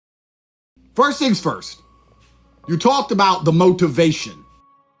First things first, you talked about the motivation.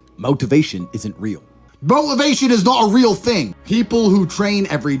 Motivation isn't real. Motivation is not a real thing. People who train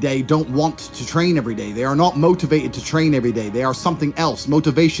every day don't want to train every day. They are not motivated to train every day. They are something else.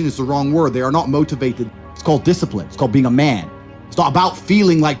 Motivation is the wrong word. They are not motivated. It's called discipline. It's called being a man. It's not about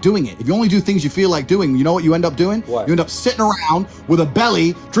feeling like doing it. If you only do things you feel like doing, you know what you end up doing? What? You end up sitting around with a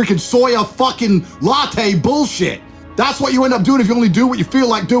belly, drinking soya fucking latte bullshit. That's what you end up doing if you only do what you feel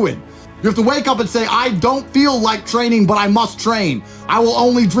like doing. You have to wake up and say, I don't feel like training, but I must train. I will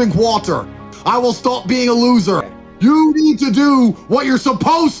only drink water. I will stop being a loser. You need to do what you're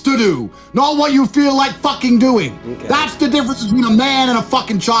supposed to do, not what you feel like fucking doing. Okay. That's the difference between a man and a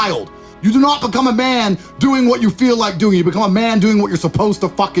fucking child. You do not become a man doing what you feel like doing. You become a man doing what you're supposed to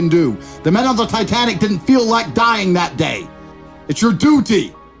fucking do. The men on the Titanic didn't feel like dying that day. It's your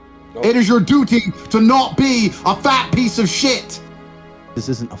duty. Nope. It is your duty to not be a fat piece of shit. This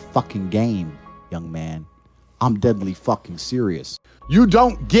isn't a fucking game, young man. I'm deadly fucking serious. You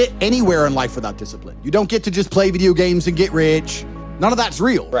don't get anywhere in life without discipline. You don't get to just play video games and get rich. None of that's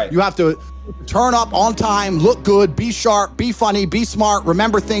real. Right. You have to turn up on time, look good, be sharp, be funny, be smart,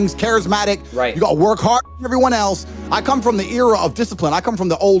 remember things, charismatic. Right. You got to work hard for everyone else. I come from the era of discipline. I come from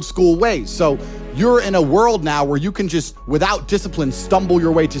the old school ways. So you're in a world now where you can just, without discipline, stumble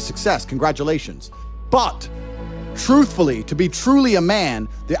your way to success. Congratulations. But truthfully, to be truly a man,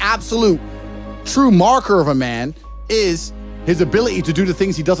 the absolute true marker of a man is his ability to do the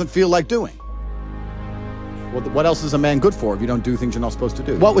things he doesn't feel like doing. Well, what else is a man good for if you don't do things you're not supposed to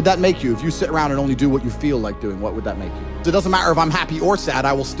do? What would that make you if you sit around and only do what you feel like doing? What would that make you? So it doesn't matter if I'm happy or sad,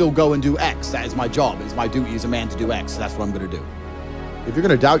 I will still go and do X. That is my job. It's my duty as a man to do X. That's what I'm going to do. If you're going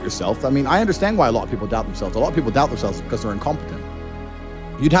to doubt yourself, I mean, I understand why a lot of people doubt themselves. A lot of people doubt themselves because they're incompetent.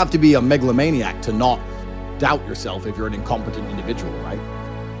 You'd have to be a megalomaniac to not doubt yourself if you're an incompetent individual, right?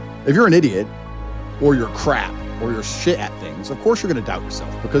 If you're an idiot, or you're crap, or you're shit at things, of course you're going to doubt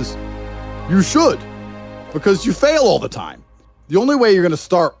yourself, because you should, because you fail all the time. The only way you're going to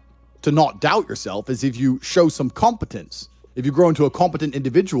start to not doubt yourself is if you show some competence, if you grow into a competent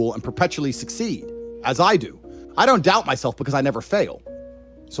individual and perpetually succeed, as I do. I don't doubt myself because I never fail.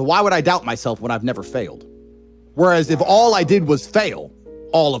 So why would I doubt myself when I've never failed? Whereas if all I did was fail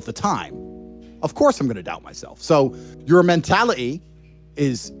all of the time, of course I'm going to doubt myself. So your mentality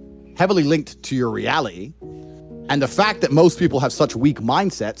is heavily linked to your reality. And the fact that most people have such weak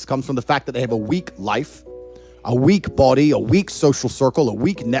mindsets comes from the fact that they have a weak life, a weak body, a weak social circle, a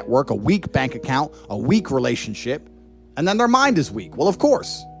weak network, a weak bank account, a weak relationship, and then their mind is weak. Well, of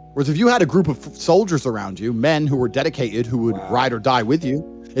course. Whereas if you had a group of soldiers around you, men who were dedicated, who would ride or die with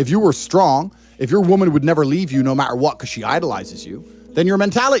you, if you were strong, if your woman would never leave you no matter what because she idolizes you, then your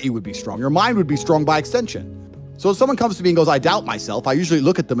mentality would be strong. Your mind would be strong by extension. So if someone comes to me and goes, I doubt myself, I usually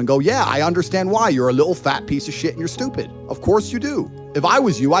look at them and go, yeah, I understand why. You're a little fat piece of shit and you're stupid. Of course you do. If I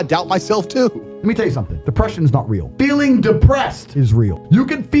was you, I'd doubt myself too. Let me tell you something. Depression is not real. Feeling depressed is real. You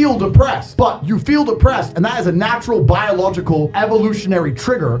can feel depressed, but you feel depressed, and that is a natural biological evolutionary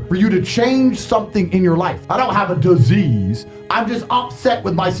trigger for you to change something in your life. I don't have a disease. I'm just upset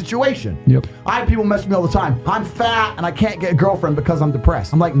with my situation. Yep. I have people mess with me all the time. I'm fat and I can't get a girlfriend because I'm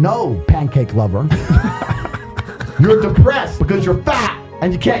depressed. I'm like, no, pancake lover. You're depressed because you're fat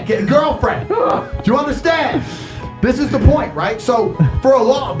and you can't get a girlfriend. Do you understand? This is the point, right? So for a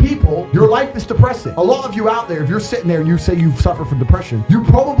lot of people, your life is depressing. A lot of you out there, if you're sitting there and you say you suffer from depression, you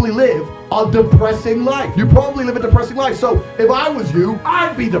probably live a depressing life. You probably live a depressing life. So if I was you,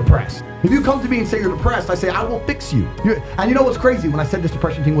 I'd be depressed. If you come to me and say you're depressed, I say, I will fix you. And you know what's crazy? When I said this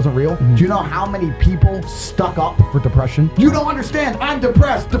depression thing wasn't real, do you know how many people stuck up for depression? You don't understand. I'm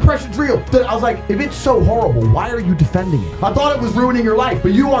depressed. Depression's real. I was like, if it's so horrible, why are you defending it? I thought it was ruining your life,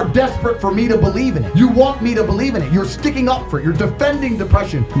 but you are desperate for me to believe in it. You want me to believe in it. You're sticking up for it. You're defending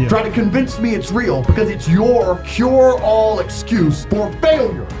depression. Yeah. Trying to convince me it's real because it's your cure-all excuse for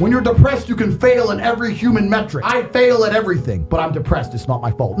failure. When you're depressed, you can fail in every human metric. I fail at everything, but I'm depressed. It's not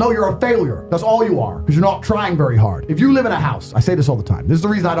my fault. No, you're a failure. That's all you are, because you're not trying very hard. If you live in a house, I say this all the time. This is the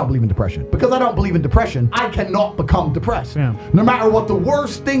reason I don't believe in depression. Because I don't believe in depression, I cannot become depressed. Yeah. No matter what the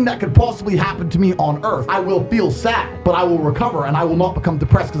worst thing that could possibly happen to me on earth, I will feel sad, but I will recover and I will not become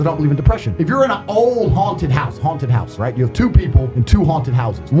depressed because I don't believe in depression. If you're in an old haunted house, right? You have two people in two haunted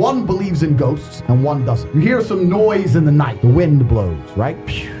houses. One believes in ghosts and one doesn't. You hear some noise in the night. The wind blows, right?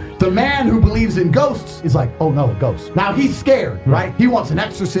 The man who believes in ghosts is like, oh no, a ghost. Now he's scared, right? He wants an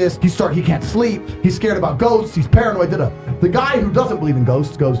exorcist. He can't sleep. He's scared about ghosts. He's paranoid. The guy who doesn't believe in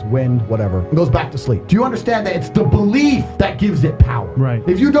ghosts goes wind, whatever, and goes back to sleep. Do you understand that it's the belief that gives it power? Right.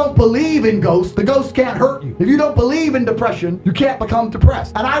 If you don't believe in ghosts, the ghost can't hurt you. If you don't believe in depression, you can't become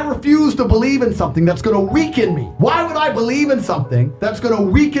depressed. And I refuse to believe in something that's going to weaken me. Why would I believe in something that's going to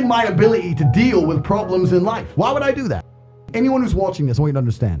weaken my ability to deal with problems in life? Why would I do that? Anyone who's watching this, I want you to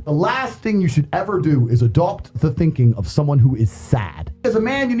understand, the last thing you should ever do is adopt the thinking of someone who is sad. As a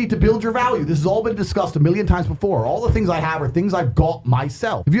man, you need to build your value. This has all been discussed a million times before. All the things I have are things I've got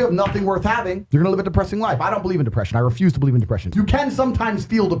myself. If you have nothing worth having, you're going to live a depressing life. I don't believe in depression. I refuse to believe in depression. You can sometimes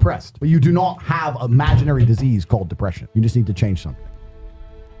feel depressed, but you do not have an imaginary disease called depression. You just need to change something.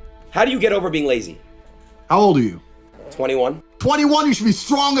 How do you get over being lazy? How old are you? 21. 21, you should be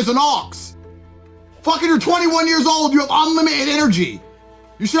strong as an ox. Fucking, you're 21 years old, you have unlimited energy.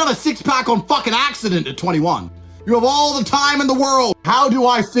 You should have a six-pack on fucking accident at 21. You have all the time in the world. How do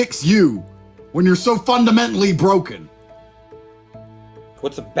I fix you when you're so fundamentally broken?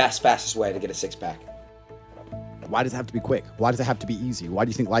 What's the fastest way to get a six-pack? Why does it have to be quick? Why does it have to be easy? Why do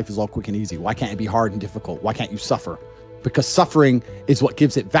you think life is all quick and easy? Why can't it be hard and difficult? Why can't you suffer? Because suffering is what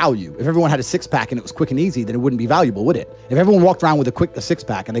gives it value. If everyone had a six-pack and it was quick and easy, then it wouldn't be valuable, would it? If everyone walked around with a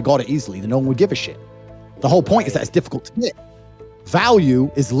six-pack and they got it easily, then no one would give a shit. The whole point is that it's difficult to get.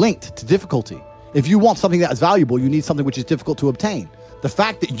 Value is linked to difficulty. If you want something that is valuable, you need something which is difficult to obtain. The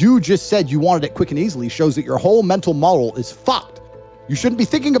fact that you just said you wanted it quick and easily shows that your whole mental model is fucked. You shouldn't be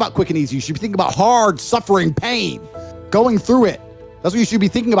thinking about quick and easy. You should be thinking about hard, suffering, pain, going through it. That's what you should be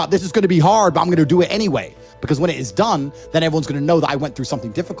thinking about. This is going to be hard, but I'm going to do it anyway. Because when it is done, then everyone's going to know that I went through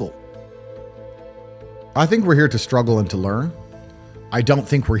something difficult. I think we're here to struggle and to learn. I don't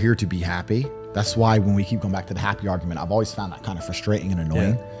think we're here to be happy. That's why when we keep going back to the happy argument, I've always found that kind of frustrating and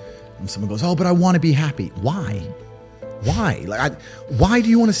annoying. Yeah. And someone goes, oh, but I want to be happy. Why? Why? Why do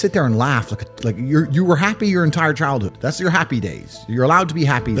you want to sit there and laugh? Like you were happy your entire childhood. That's your happy days. You're allowed to be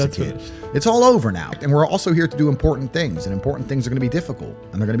happy as a kid. It's all over now. And we're also here to do important things. And important things are going to be difficult.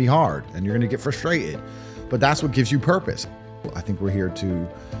 And they're going to be hard. And you're going to get frustrated. But that's what gives you purpose. I think we're here to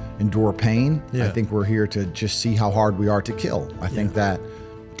endure pain. Yeah. I think we're here to just see how hard we are to kill. I think that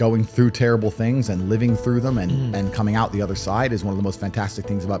going through terrible things and living through them and coming out the other side is one of the most fantastic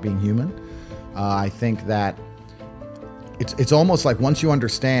things about being human. I think that it's almost like once you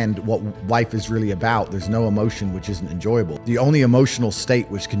understand what life is really about, there's no emotion which isn't enjoyable. The only emotional state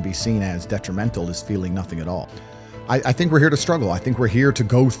which can be seen as detrimental is feeling nothing at all. I think we're here to struggle. I think we're here to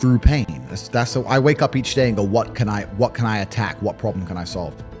go through pain. That's so I wake up each day and go, what can I attack? What problem can I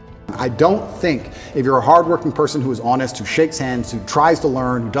solve? I don't think if you're a hardworking person who is honest, who shakes hands, who tries to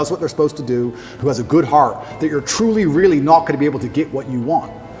learn, who does what they're supposed to do, who has a good heart, that you're truly, really not going to be able to get what you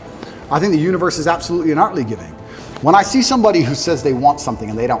want. I think the universe is absolutely and utterly giving. When I see somebody who says they want something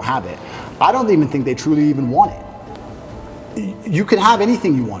and they don't have it, I don't even think they truly even want it. You can have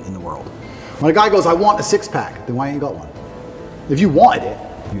anything you want in the world. When a guy goes, I want a six-pack, then why ain't you got one? If you wanted it,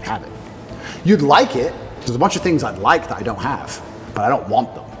 you'd have it. You'd like it. There's a bunch of things I'd like that I don't have, but I don't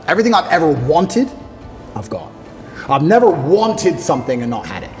want them. Everything I've ever wanted, I've got. I've never wanted something and not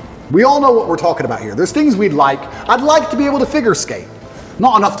had it. We all know what we're talking about here. There's things we'd like. I'd like to be able to figure skate.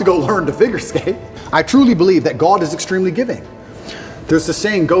 Not enough to go learn to figure skate. I truly believe that God is extremely giving. There's the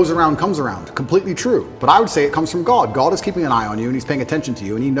saying, goes around, comes around. Completely true. But I would say it comes from God. God is keeping an eye on you and he's paying attention to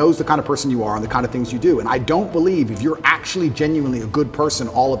you and he knows the kind of person you are and the kind of things you do. And I don't believe if you're actually genuinely a good person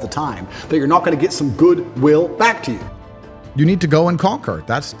all of the time, that you're not going to get some goodwill back to you. You need to go and conquer.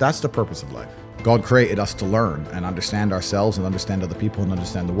 That's the purpose of life. God created us to learn and understand ourselves and understand other people and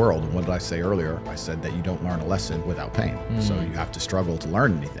understand the world. And what did I say earlier? I said that you don't learn a lesson without pain. So you have to struggle to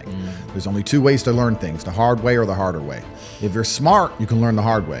learn anything. There's only two ways to learn things, the hard way or the harder way. If you're smart, you can learn the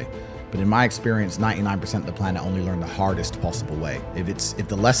hard way. But in my experience, 99% of the planet only learn the hardest possible way. If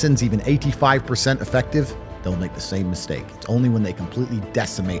the lesson's even 85% effective, they'll make the same mistake. It's only when they completely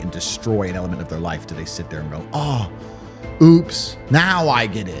decimate and destroy an element of their life do they sit there and go, oh, oops, now I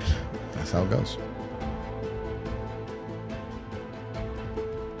get it. That's how it goes.